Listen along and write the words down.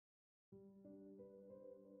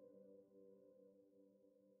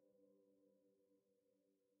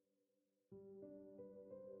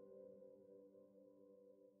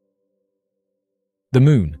The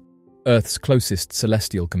Moon, Earth's closest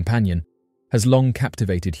celestial companion, has long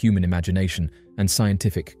captivated human imagination and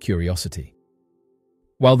scientific curiosity.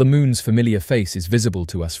 While the Moon's familiar face is visible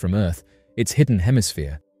to us from Earth, its hidden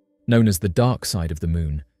hemisphere, known as the dark side of the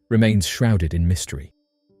Moon, remains shrouded in mystery.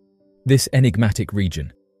 This enigmatic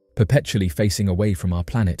region, perpetually facing away from our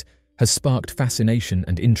planet, has sparked fascination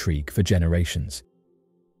and intrigue for generations.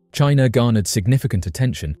 China garnered significant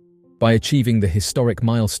attention by achieving the historic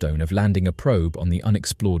milestone of landing a probe on the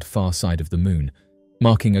unexplored far side of the Moon,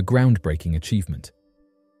 marking a groundbreaking achievement.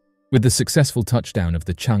 With the successful touchdown of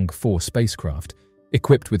the Chang'e 4 spacecraft,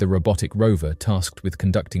 equipped with a robotic rover tasked with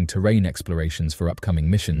conducting terrain explorations for upcoming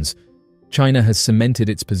missions, China has cemented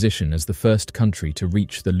its position as the first country to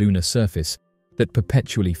reach the lunar surface that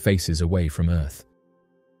perpetually faces away from Earth.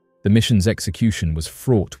 The mission's execution was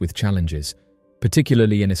fraught with challenges,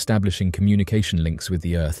 particularly in establishing communication links with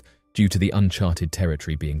the Earth due to the uncharted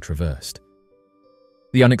territory being traversed.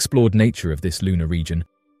 The unexplored nature of this lunar region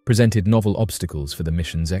presented novel obstacles for the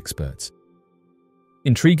mission's experts.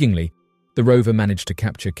 Intriguingly, the rover managed to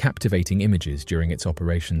capture captivating images during its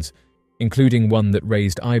operations, including one that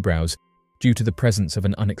raised eyebrows due to the presence of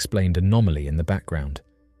an unexplained anomaly in the background.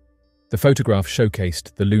 The photograph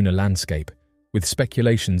showcased the lunar landscape, with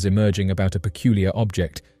speculations emerging about a peculiar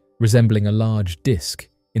object resembling a large disk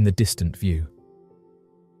in the distant view.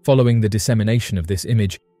 Following the dissemination of this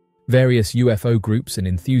image, various UFO groups and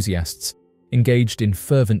enthusiasts engaged in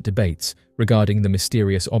fervent debates regarding the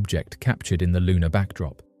mysterious object captured in the lunar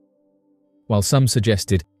backdrop. While some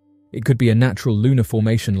suggested it could be a natural lunar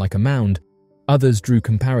formation like a mound, others drew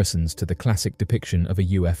comparisons to the classic depiction of a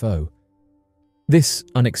UFO. This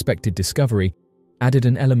unexpected discovery added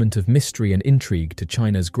an element of mystery and intrigue to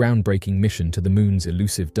China's groundbreaking mission to the Moon's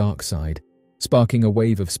elusive dark side, sparking a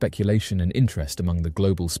wave of speculation and interest among the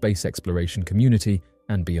global space exploration community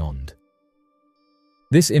and beyond.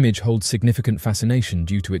 This image holds significant fascination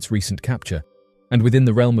due to its recent capture, and within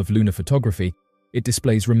the realm of lunar photography, it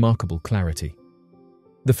displays remarkable clarity.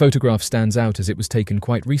 The photograph stands out as it was taken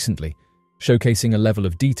quite recently, showcasing a level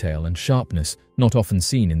of detail and sharpness not often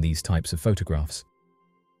seen in these types of photographs.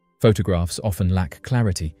 Photographs often lack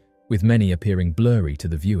clarity, with many appearing blurry to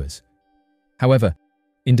the viewers. However,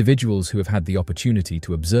 individuals who have had the opportunity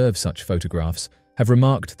to observe such photographs have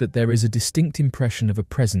remarked that there is a distinct impression of a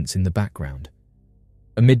presence in the background.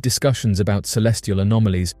 Amid discussions about celestial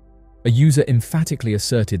anomalies, a user emphatically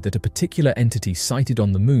asserted that a particular entity sighted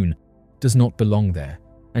on the Moon does not belong there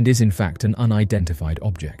and is in fact an unidentified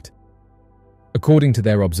object. According to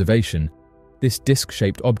their observation, this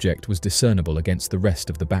disc-shaped object was discernible against the rest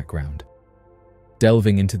of the background.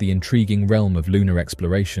 Delving into the intriguing realm of lunar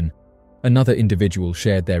exploration, another individual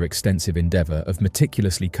shared their extensive endeavor of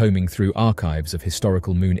meticulously combing through archives of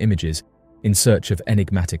historical Moon images in search of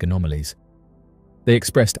enigmatic anomalies. They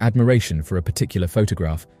expressed admiration for a particular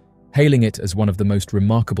photograph, hailing it as one of the most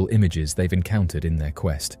remarkable images they've encountered in their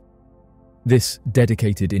quest. This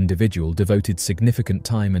dedicated individual devoted significant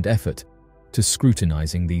time and effort to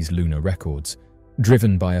scrutinizing these lunar records,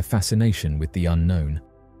 driven by a fascination with the unknown.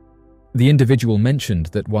 The individual mentioned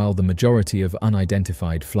that while the majority of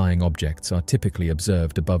unidentified flying objects are typically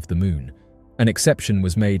observed above the Moon, an exception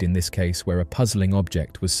was made in this case where a puzzling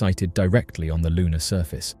object was sighted directly on the lunar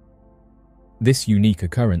surface. This unique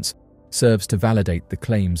occurrence serves to validate the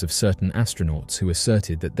claims of certain astronauts who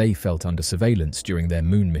asserted that they felt under surveillance during their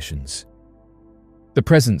Moon missions. The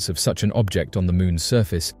presence of such an object on the Moon's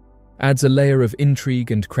surface adds a layer of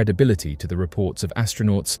intrigue and credibility to the reports of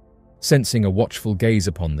astronauts sensing a watchful gaze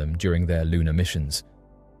upon them during their lunar missions.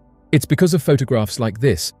 It's because of photographs like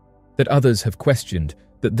this that others have questioned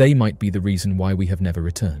that they might be the reason why we have never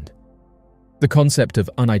returned. The concept of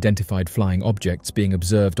unidentified flying objects being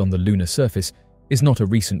observed on the lunar surface is not a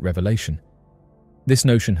recent revelation. This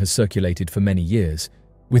notion has circulated for many years,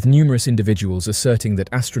 with numerous individuals asserting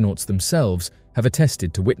that astronauts themselves have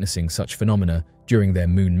attested to witnessing such phenomena during their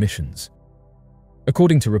Moon missions.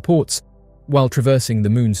 According to reports, while traversing the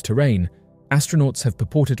Moon's terrain, astronauts have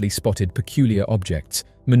purportedly spotted peculiar objects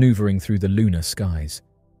maneuvering through the lunar skies.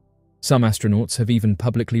 Some astronauts have even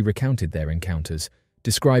publicly recounted their encounters,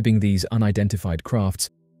 describing these unidentified crafts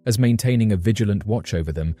as maintaining a vigilant watch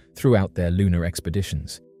over them throughout their lunar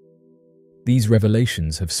expeditions. These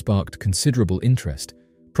revelations have sparked considerable interest,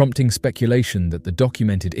 prompting speculation that the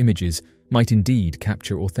documented images might indeed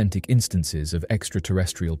capture authentic instances of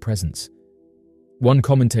extraterrestrial presence. One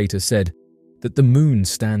commentator said that the Moon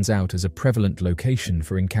stands out as a prevalent location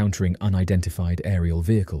for encountering unidentified aerial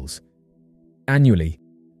vehicles. Annually,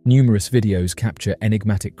 numerous videos capture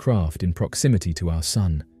enigmatic craft in proximity to our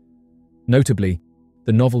Sun. Notably,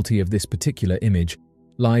 the novelty of this particular image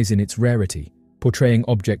lies in its rarity, portraying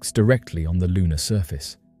objects directly on the lunar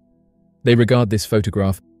surface. They regard this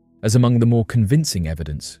photograph as among the more convincing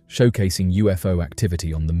evidence showcasing UFO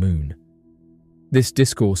activity on the Moon. This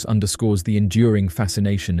discourse underscores the enduring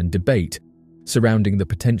fascination and debate surrounding the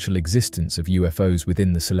potential existence of UFOs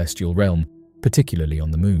within the celestial realm, particularly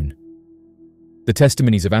on the Moon. The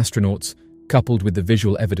testimonies of astronauts, coupled with the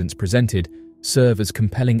visual evidence presented, serve as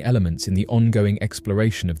compelling elements in the ongoing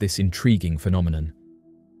exploration of this intriguing phenomenon.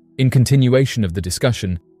 In continuation of the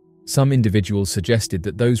discussion, some individuals suggested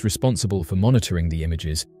that those responsible for monitoring the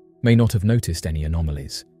images may not have noticed any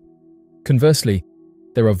anomalies. Conversely,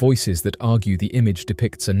 there are voices that argue the image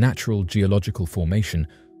depicts a natural geological formation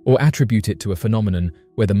or attribute it to a phenomenon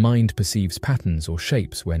where the mind perceives patterns or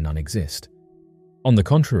shapes where none exist. On the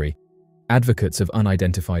contrary, advocates of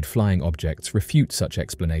unidentified flying objects refute such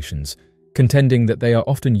explanations, contending that they are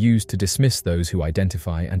often used to dismiss those who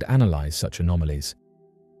identify and analyze such anomalies.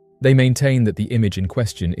 They maintain that the image in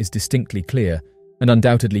question is distinctly clear and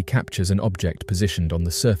undoubtedly captures an object positioned on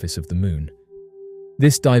the surface of the Moon.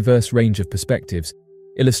 This diverse range of perspectives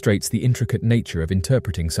illustrates the intricate nature of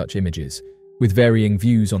interpreting such images, with varying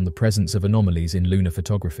views on the presence of anomalies in lunar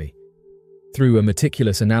photography. Through a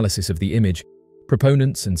meticulous analysis of the image,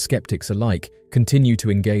 proponents and skeptics alike continue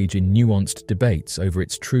to engage in nuanced debates over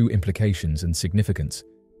its true implications and significance.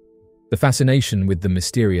 The fascination with the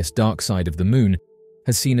mysterious dark side of the Moon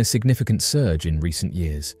has seen a significant surge in recent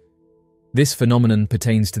years. This phenomenon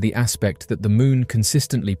pertains to the aspect that the Moon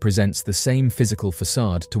consistently presents the same physical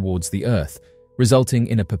facade towards the Earth, resulting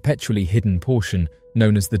in a perpetually hidden portion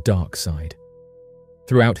known as the dark side.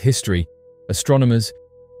 Throughout history, astronomers,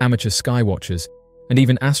 amateur skywatchers, and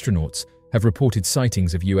even astronauts have reported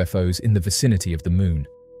sightings of UFOs in the vicinity of the Moon.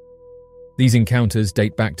 These encounters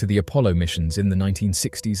date back to the Apollo missions in the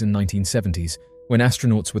 1960s and 1970s, when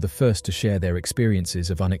astronauts were the first to share their experiences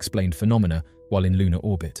of unexplained phenomena while in lunar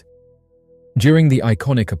orbit. During the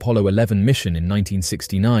iconic Apollo 11 mission in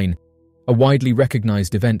 1969, a widely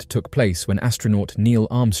recognized event took place when astronaut Neil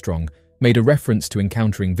Armstrong made a reference to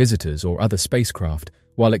encountering visitors or other spacecraft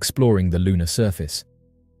while exploring the lunar surface.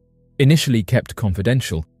 Initially kept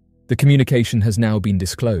confidential, the communication has now been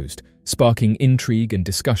disclosed, sparking intrigue and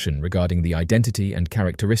discussion regarding the identity and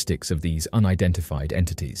characteristics of these unidentified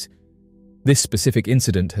entities. This specific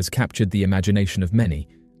incident has captured the imagination of many,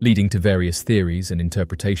 leading to various theories and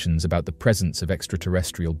interpretations about the presence of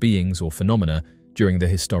extraterrestrial beings or phenomena during the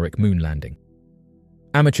historic Moon landing.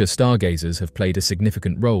 Amateur stargazers have played a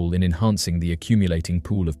significant role in enhancing the accumulating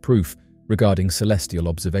pool of proof regarding celestial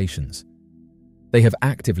observations. They have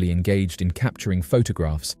actively engaged in capturing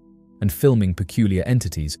photographs and filming peculiar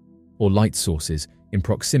entities or light sources in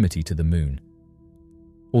proximity to the Moon.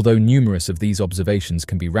 Although numerous of these observations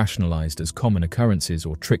can be rationalized as common occurrences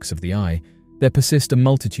or tricks of the eye, there persist a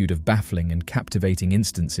multitude of baffling and captivating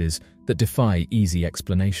instances that defy easy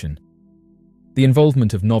explanation. The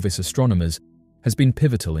involvement of novice astronomers has been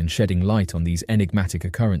pivotal in shedding light on these enigmatic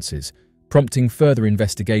occurrences, prompting further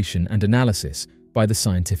investigation and analysis by the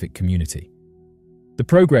scientific community. The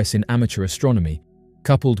progress in amateur astronomy,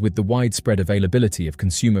 coupled with the widespread availability of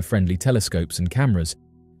consumer-friendly telescopes and cameras,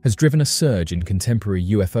 has driven a surge in contemporary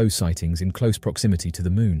UFO sightings in close proximity to the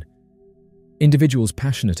Moon. Individuals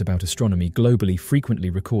passionate about astronomy globally frequently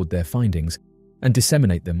record their findings and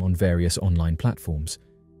disseminate them on various online platforms.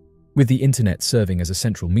 With the internet serving as a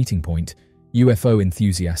central meeting point, UFO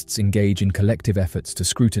enthusiasts engage in collective efforts to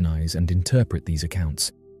scrutinize and interpret these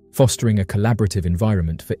accounts, fostering a collaborative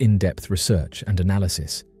environment for in-depth research and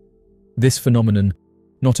analysis. This phenomenon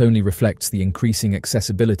not only reflects the increasing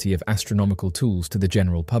accessibility of astronomical tools to the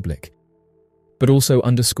general public, but also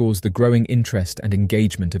underscores the growing interest and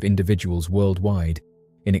engagement of individuals worldwide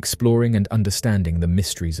in exploring and understanding the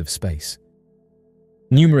mysteries of space.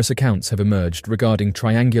 Numerous accounts have emerged regarding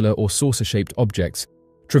triangular or saucer-shaped objects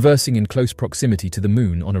traversing in close proximity to the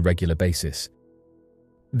Moon on a regular basis.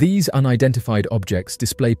 These unidentified objects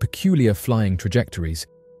display peculiar flying trajectories,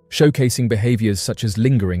 showcasing behaviors such as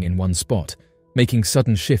lingering in one spot, making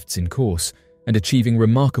sudden shifts in course, and achieving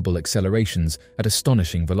remarkable accelerations at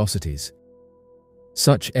astonishing velocities.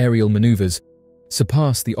 Such aerial maneuvers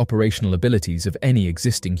surpass the operational abilities of any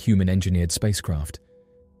existing human-engineered spacecraft.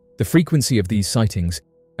 The frequency of these sightings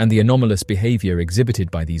and the anomalous behavior exhibited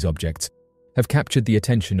by these objects have captured the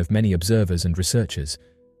attention of many observers and researchers,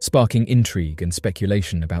 sparking intrigue and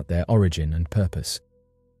speculation about their origin and purpose.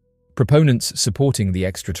 Proponents supporting the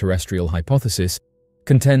extraterrestrial hypothesis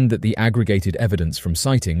contend that the aggregated evidence from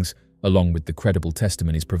sightings, along with the credible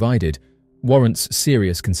testimonies provided, warrants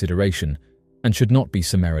serious consideration and should not be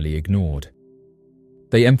summarily ignored.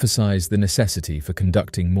 They emphasize the necessity for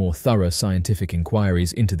conducting more thorough scientific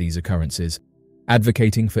inquiries into these occurrences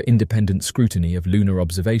advocating for independent scrutiny of lunar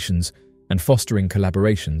observations and fostering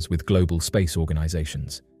collaborations with global space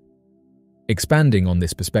organizations. Expanding on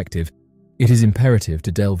this perspective, it is imperative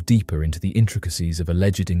to delve deeper into the intricacies of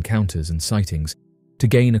alleged encounters and sightings to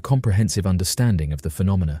gain a comprehensive understanding of the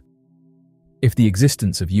phenomena. If the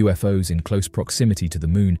existence of UFOs in close proximity to the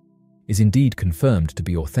Moon is indeed confirmed to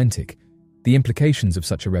be authentic, the implications of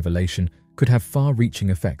such a revelation could have far-reaching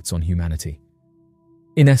effects on humanity.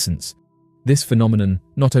 In essence, this phenomenon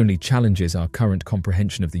not only challenges our current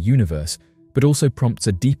comprehension of the universe, but also prompts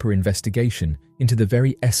a deeper investigation into the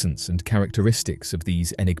very essence and characteristics of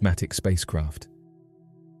these enigmatic spacecraft.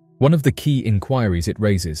 One of the key inquiries it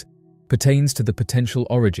raises pertains to the potential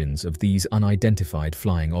origins of these unidentified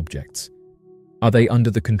flying objects. Are they under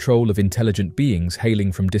the control of intelligent beings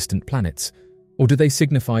hailing from distant planets, or do they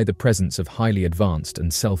signify the presence of highly advanced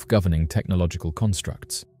and self-governing technological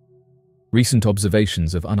constructs? Recent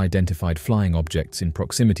observations of unidentified flying objects in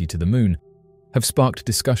proximity to the Moon have sparked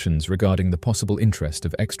discussions regarding the possible interest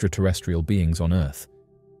of extraterrestrial beings on Earth.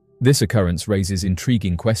 This occurrence raises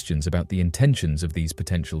intriguing questions about the intentions of these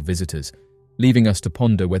potential visitors, leaving us to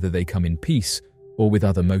ponder whether they come in peace or with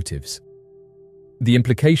other motives. The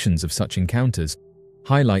implications of such encounters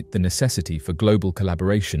highlight the necessity for global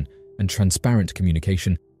collaboration and transparent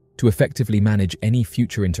communication to effectively manage any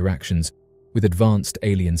future interactions with advanced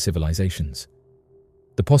alien civilizations.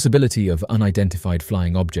 The possibility of unidentified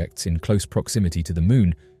flying objects in close proximity to the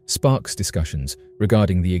Moon sparks discussions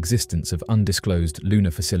regarding the existence of undisclosed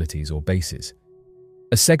lunar facilities or bases.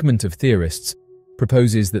 A segment of theorists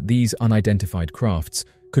proposes that these unidentified crafts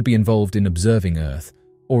could be involved in observing Earth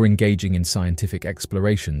or engaging in scientific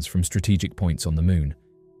explorations from strategic points on the Moon.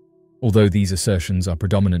 Although these assertions are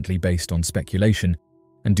predominantly based on speculation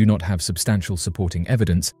and do not have substantial supporting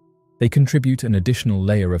evidence, they contribute an additional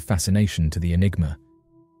layer of fascination to the enigma.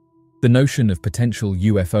 The notion of potential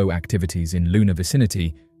UFO activities in lunar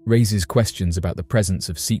vicinity raises questions about the presence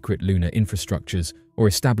of secret lunar infrastructures or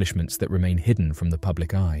establishments that remain hidden from the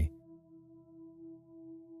public eye.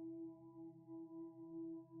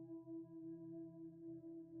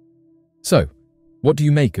 So, what do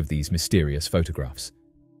you make of these mysterious photographs?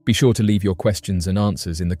 Be sure to leave your questions and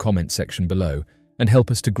answers in the comment section below and help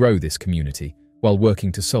us to grow this community while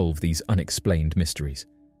working to solve these unexplained mysteries.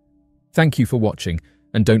 Thank you for watching,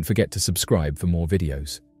 and don't forget to subscribe for more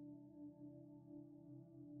videos.